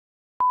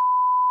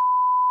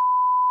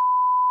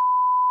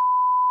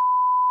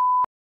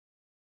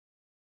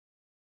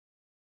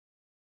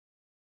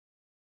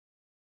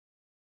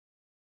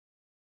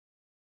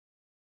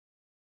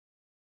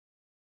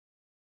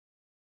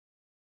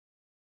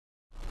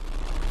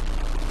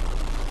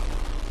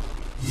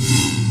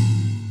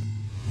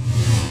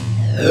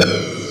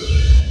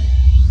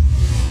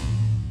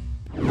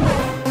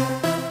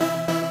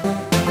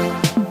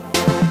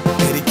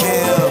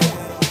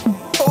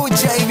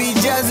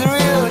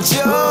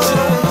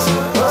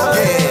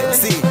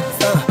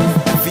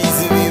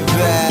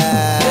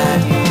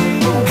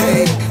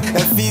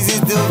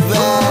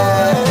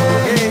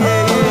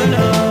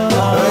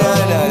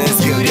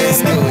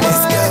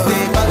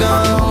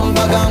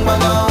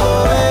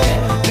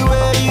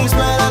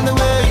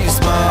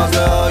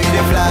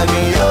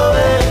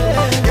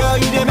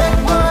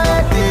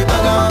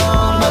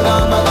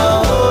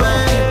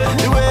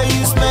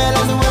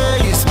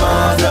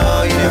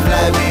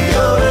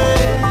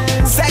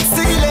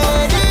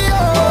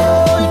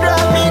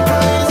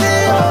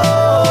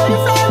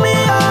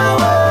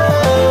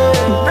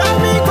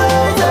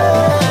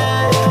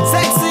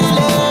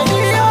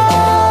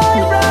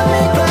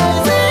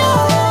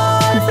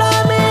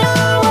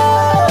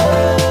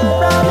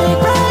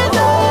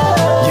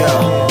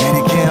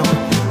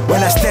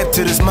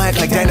mic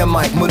like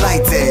dynamite, more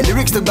light it.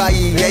 Lyrics to buy,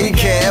 yeah you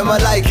care, am I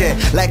like it?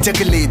 Like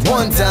chocolate,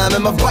 one time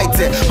am I bite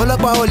it. Pull up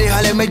a holy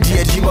halle, my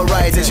dear, she my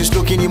right. She's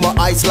looking in my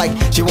eyes like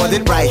she want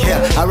it right here.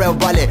 I ran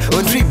ballet,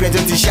 on 3 beds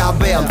on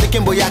t-shirt. I'm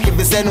thinking boy I can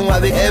be sending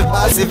one with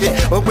passive.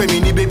 Open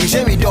me baby,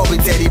 show me dog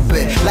with teddy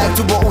bear. Like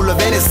to bottle of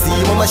Hennessy,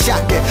 on my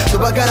shacket.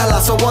 So I got a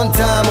lot so one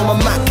time on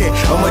my market.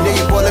 On my day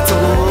you call it to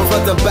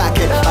front and back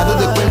it. I do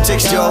the cream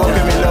texture, open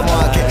me the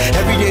market.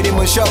 Every day they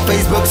must shop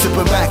Facebook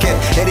supermarket.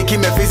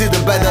 EDDIEKIM face is the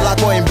bed, a lot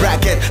more in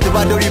bracket. The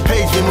Badori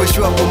page, we must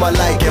show up on my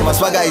like it. My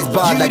swagger is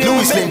bad like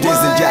Louis Slim jeans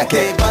and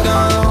jacket.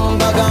 Bagang,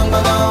 bagang,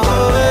 bagang,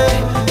 away.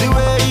 The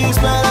way you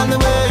smile and the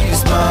way you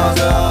smile,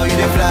 girl, you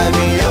dey fly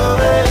me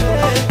away.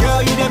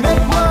 Girl, you dey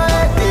make my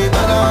head day.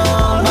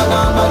 Bagang,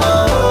 bagang,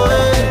 bagang,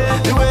 away.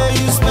 The way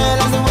you smile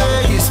and the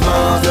way you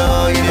smile,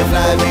 girl, you dey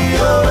fly me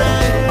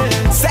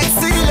away.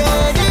 Sexy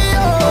lady,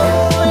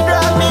 oh, you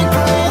drive me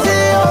crazy,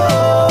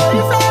 oh,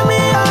 you fly me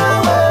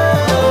away,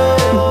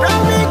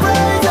 drive me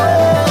crazy.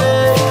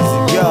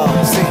 Yo,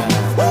 see,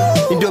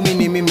 you don't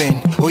mean me, man.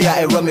 Oh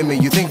yeah, it run me.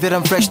 You think that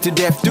I'm fresh to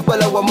death? Do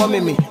well, what mommy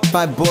me?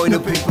 Fine boy, no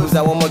pimples,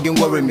 I won't more get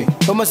worry me.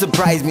 Come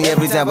surprise me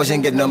every time I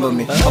can get number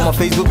me. On my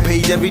Facebook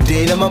page every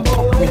day, I'm on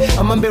poke me.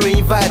 I'm on berry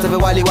invite every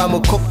while you want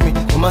to cook me.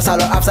 I'm on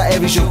salad after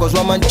every show, cause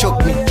one man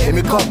choke me. Let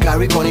me call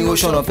Gary Conning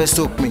Ocean off and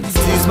soak me.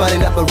 Still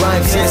smiling up a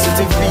rhyme, yes, it's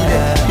in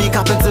feeling. Be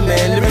carpenter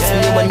man, lyrics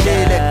in you one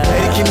daily.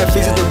 EDDIEKIM my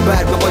face is the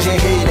bad, but watch you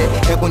hate it.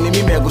 Hey, when you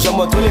me, go some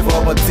 24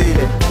 for my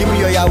tail. Give me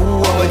your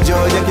Yahoo, I'm a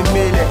judge, I can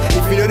mail it.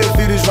 If you know the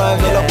feel is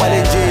rhymes, you'll up on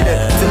the jail.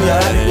 Tell me how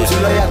to go, so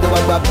I have to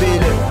walk my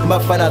baby. My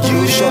fan of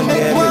you, show me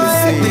every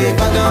day.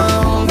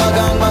 Bagang,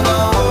 bagang,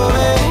 bagang,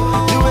 away.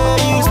 The way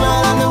you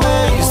smile and the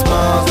way you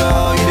smile,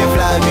 girl, you dey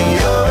fly me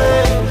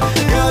away.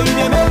 Girl, you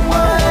dey make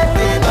my head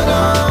day.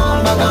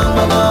 Bagang, bagang,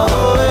 bagang,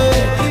 away.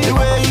 The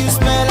way you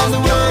smile and the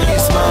way you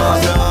smile,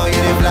 girl, you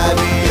dey fly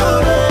me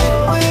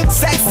away.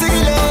 Sexy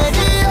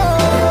lady,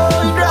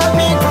 oh, you drive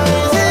me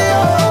crazy,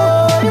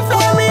 oh, you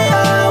fly me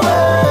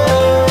away,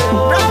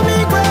 drive me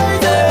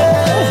crazy.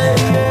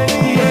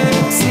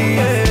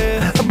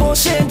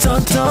 Bullshit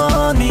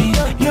on me,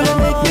 you don't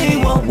make me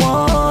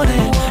want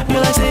it. You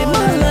like say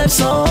my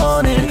life's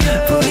on it.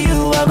 For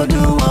you I go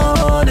do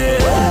on it.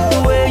 The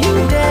way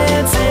you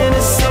dancing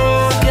is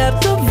so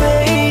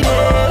captivating,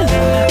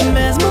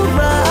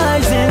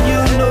 mesmerizing.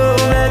 You know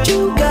that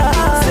you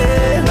got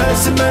it.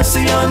 Mercy,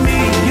 mercy on me.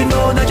 You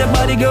know that your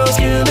body goes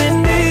killing